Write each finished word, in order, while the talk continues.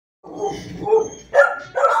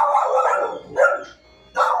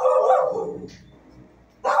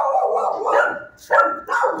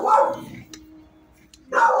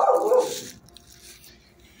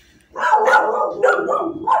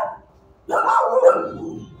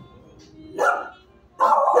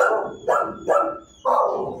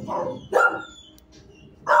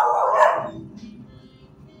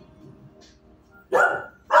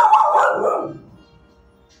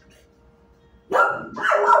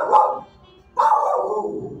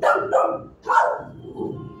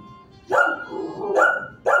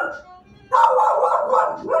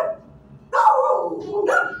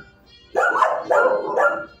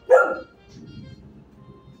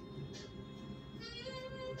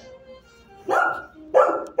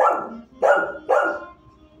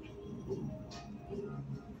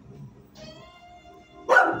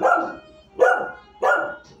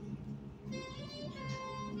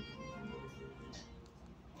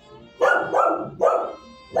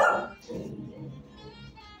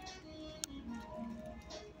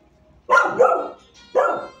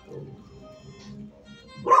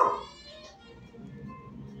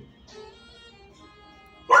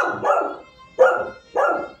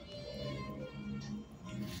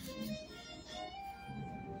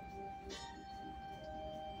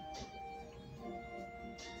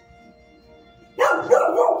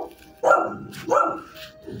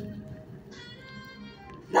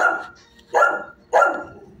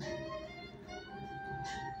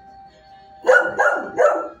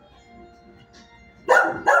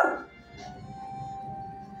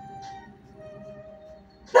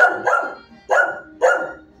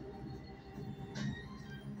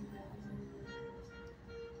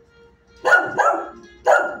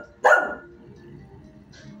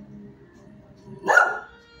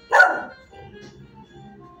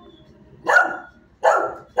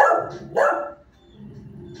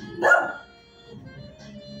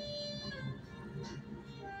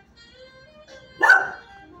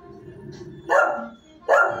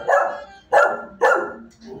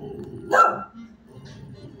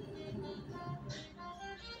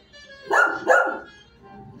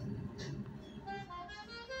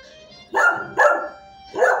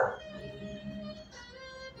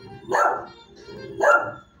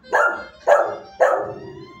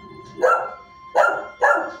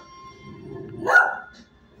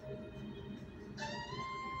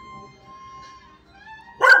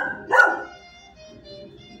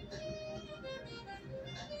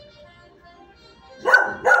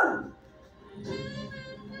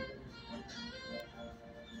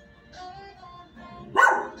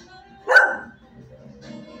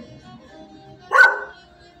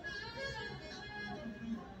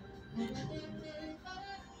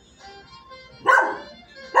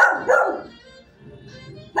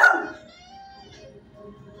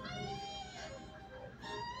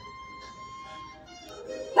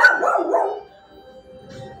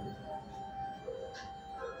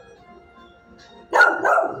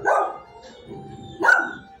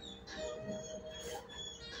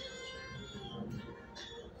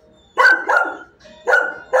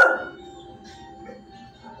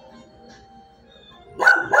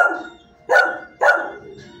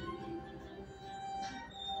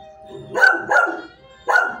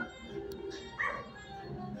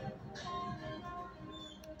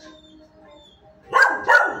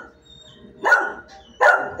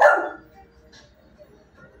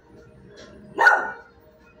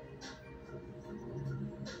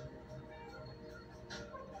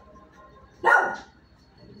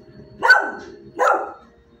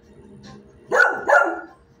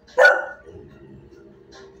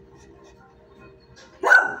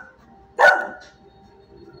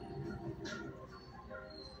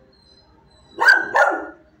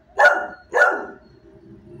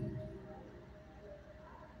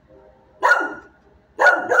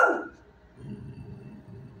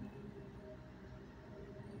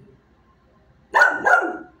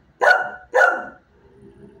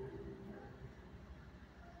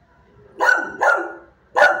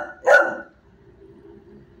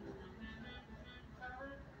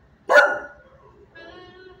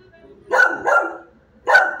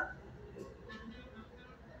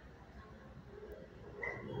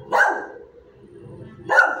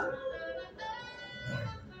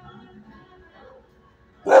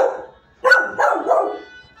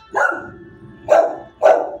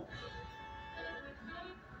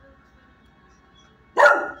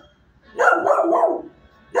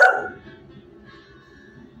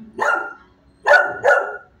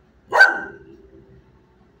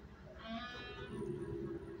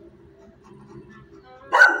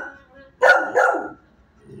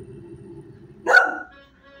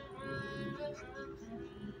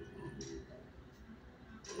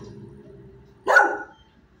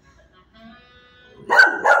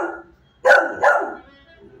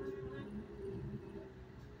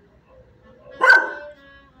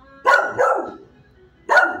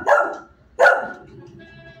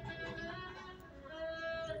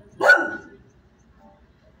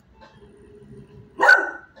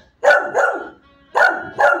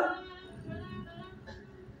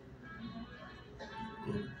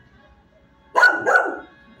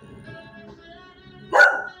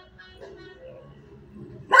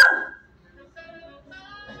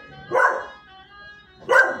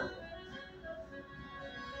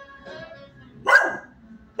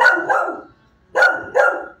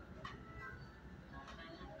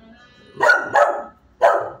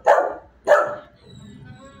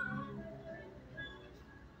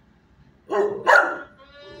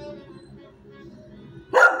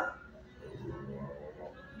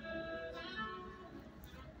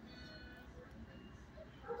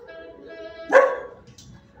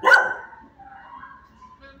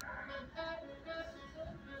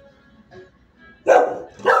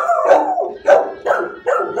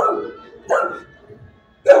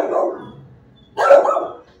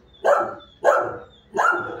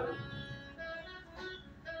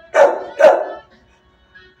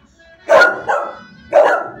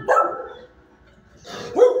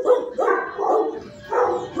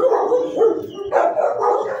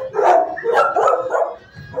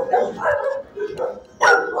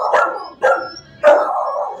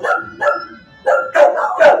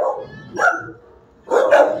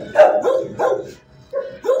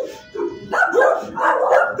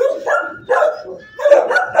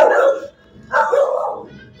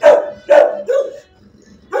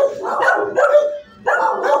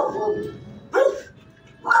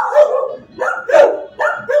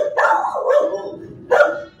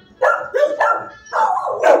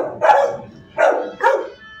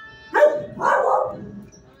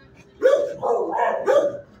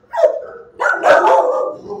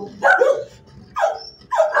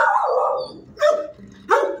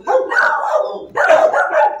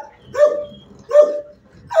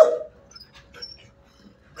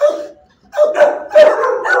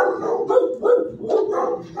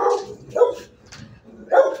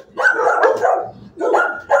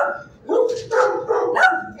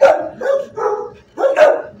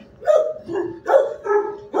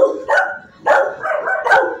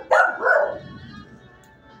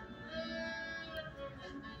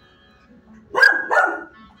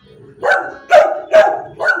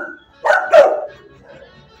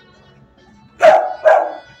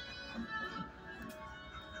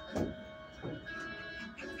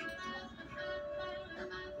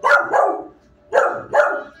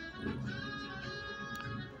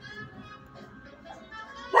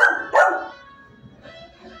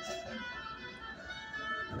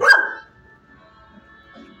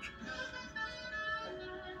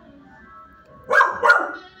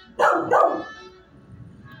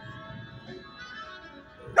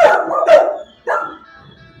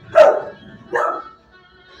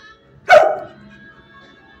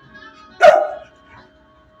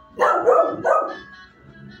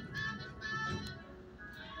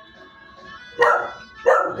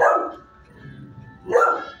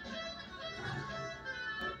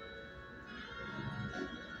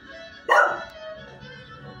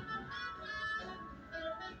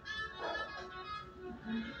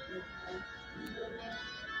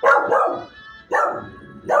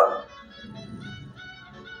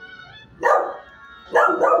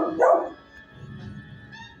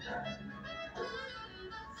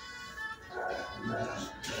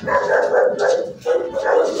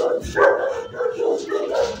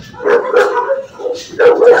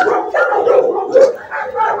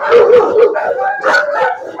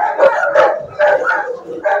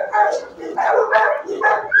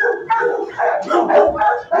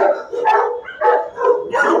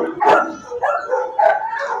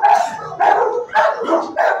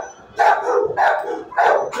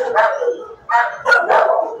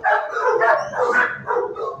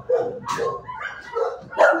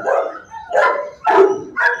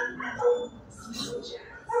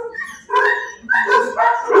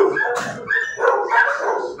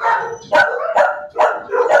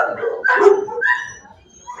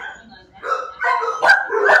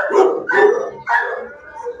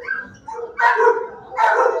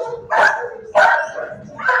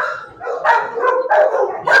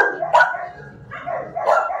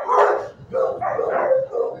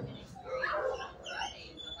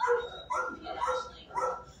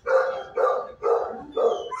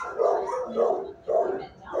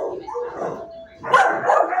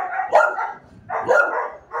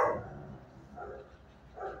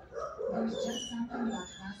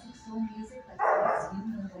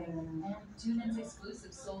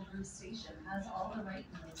exclusive Soul Groove station has all the right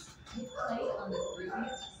notes. Hit play on the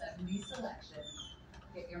grooviest 70s selection.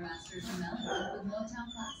 Get your masters in melody with Motown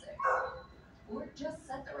classics. Or just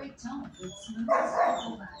set the right tone with smooth,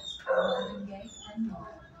 soulful vibes from Marvin Gaye and more.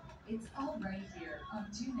 It's all right here on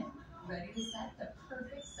TuneIn, ready to set the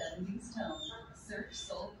perfect 70s tone. Search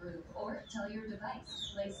Soul Groove or tell your device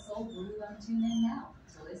to play Soul Groove on TuneIn now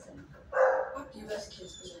to listen. US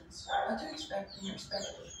Kids presents What to Expect When You're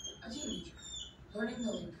Expecting a Teenager. Learning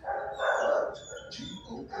the lingo.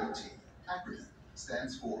 GOAT acronym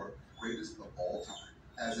stands for greatest of all time.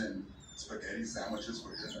 As in spaghetti sandwiches for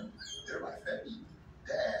dinner. They're my favorite.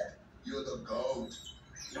 Dad, you're the GOAT.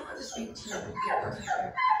 You don't have to speak teen to get perfect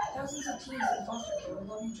care. Thousands of teens in foster care will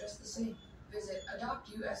love you just the same. Visit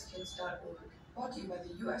adoptuskids.org. Brought to you by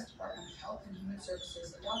the U.S. Department of Health and Human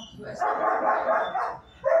Services. Adopt U.S. Kids.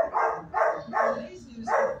 Today's news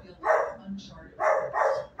can feel like uncharted waters.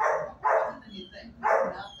 More often than you think,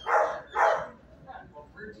 we're not the first generation. What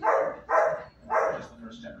we're dealing with just the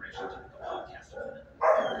first generation to the podcast of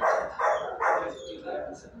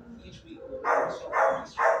each week we'll learn so many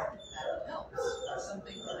stories. that helps.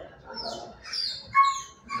 Something that I have to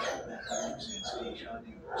That presents a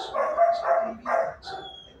new response to ABS and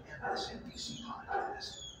MSNBC podcast.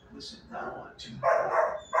 Listen now on TuneIn.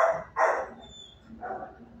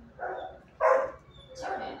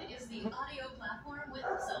 TuneIn is the audio platform with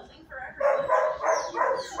something for everyone.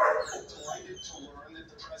 Delighted to learn that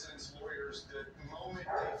the president's lawyers, the moment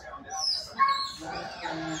they found out.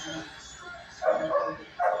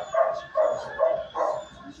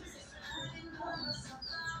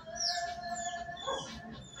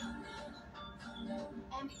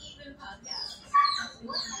 And even podcasts.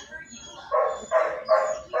 Whatever you love,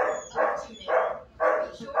 here on TuneIn.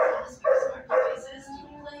 Be sure to ask your smart devices to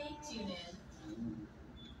play TuneIn.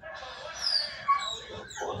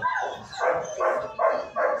 To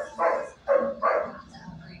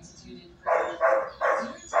upgrade to TuneIn Premium, it's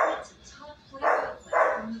your ticket to top play-by-play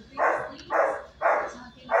from the biggest leagues. We're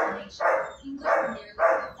talking NHL, English Premier League,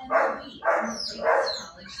 MLB, and the biggest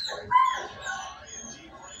college sports.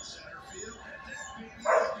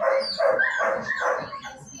 ESPN Radio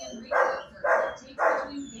for what takes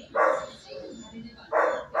between games. Stay competitive on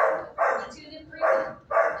your family with TuneIn Premium.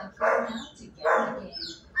 Upgrade now to get in the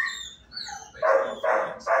game.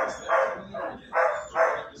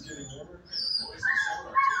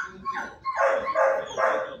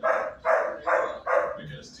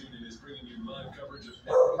 Because TuneIn is bringing you live coverage of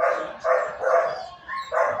every match. That's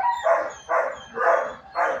right.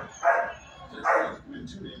 With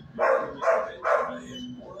TuneIn, you can miss a pitch, a hit,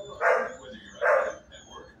 or a run. Whether you're at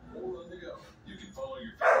work, or on the go, you can follow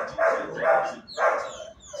your favorite teams and games in real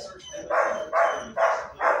time. Search MLB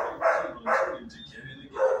on TuneIn to get in the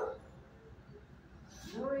game.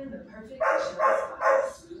 You're in the perfect show spot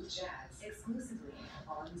with smooth jazz, exclusively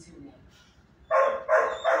on TuneIn.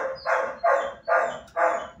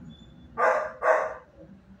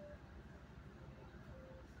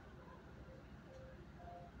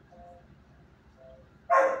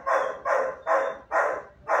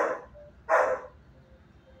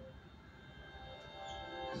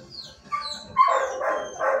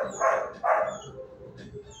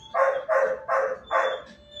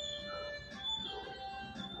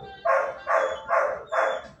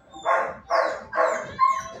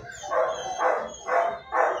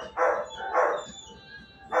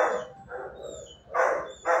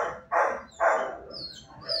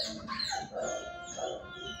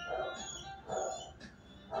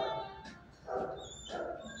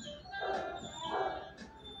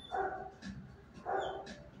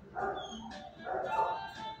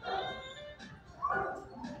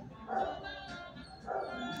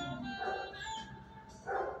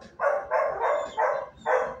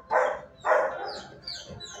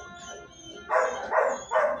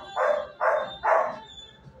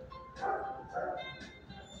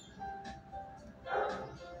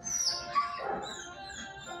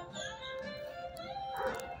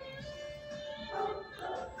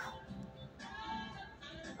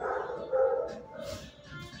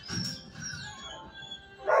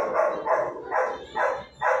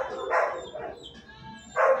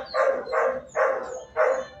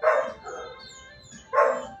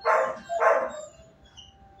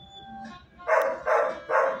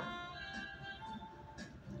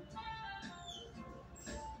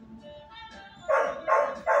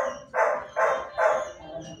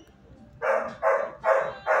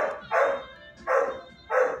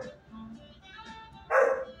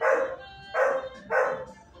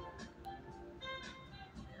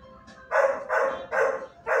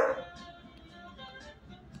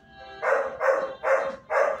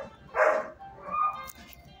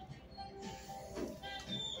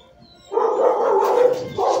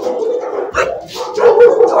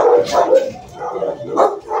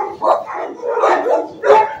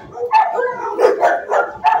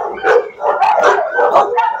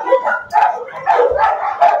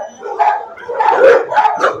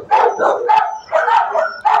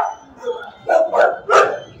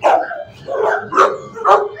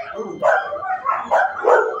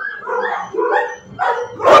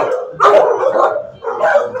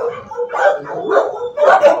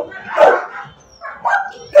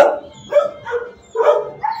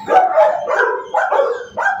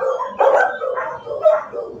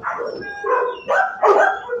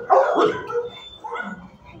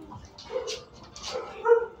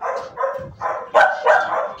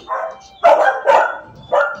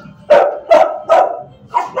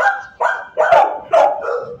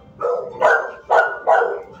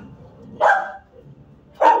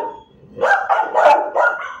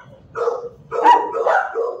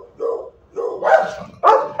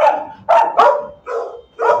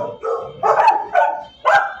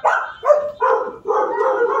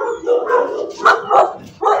 Blanca.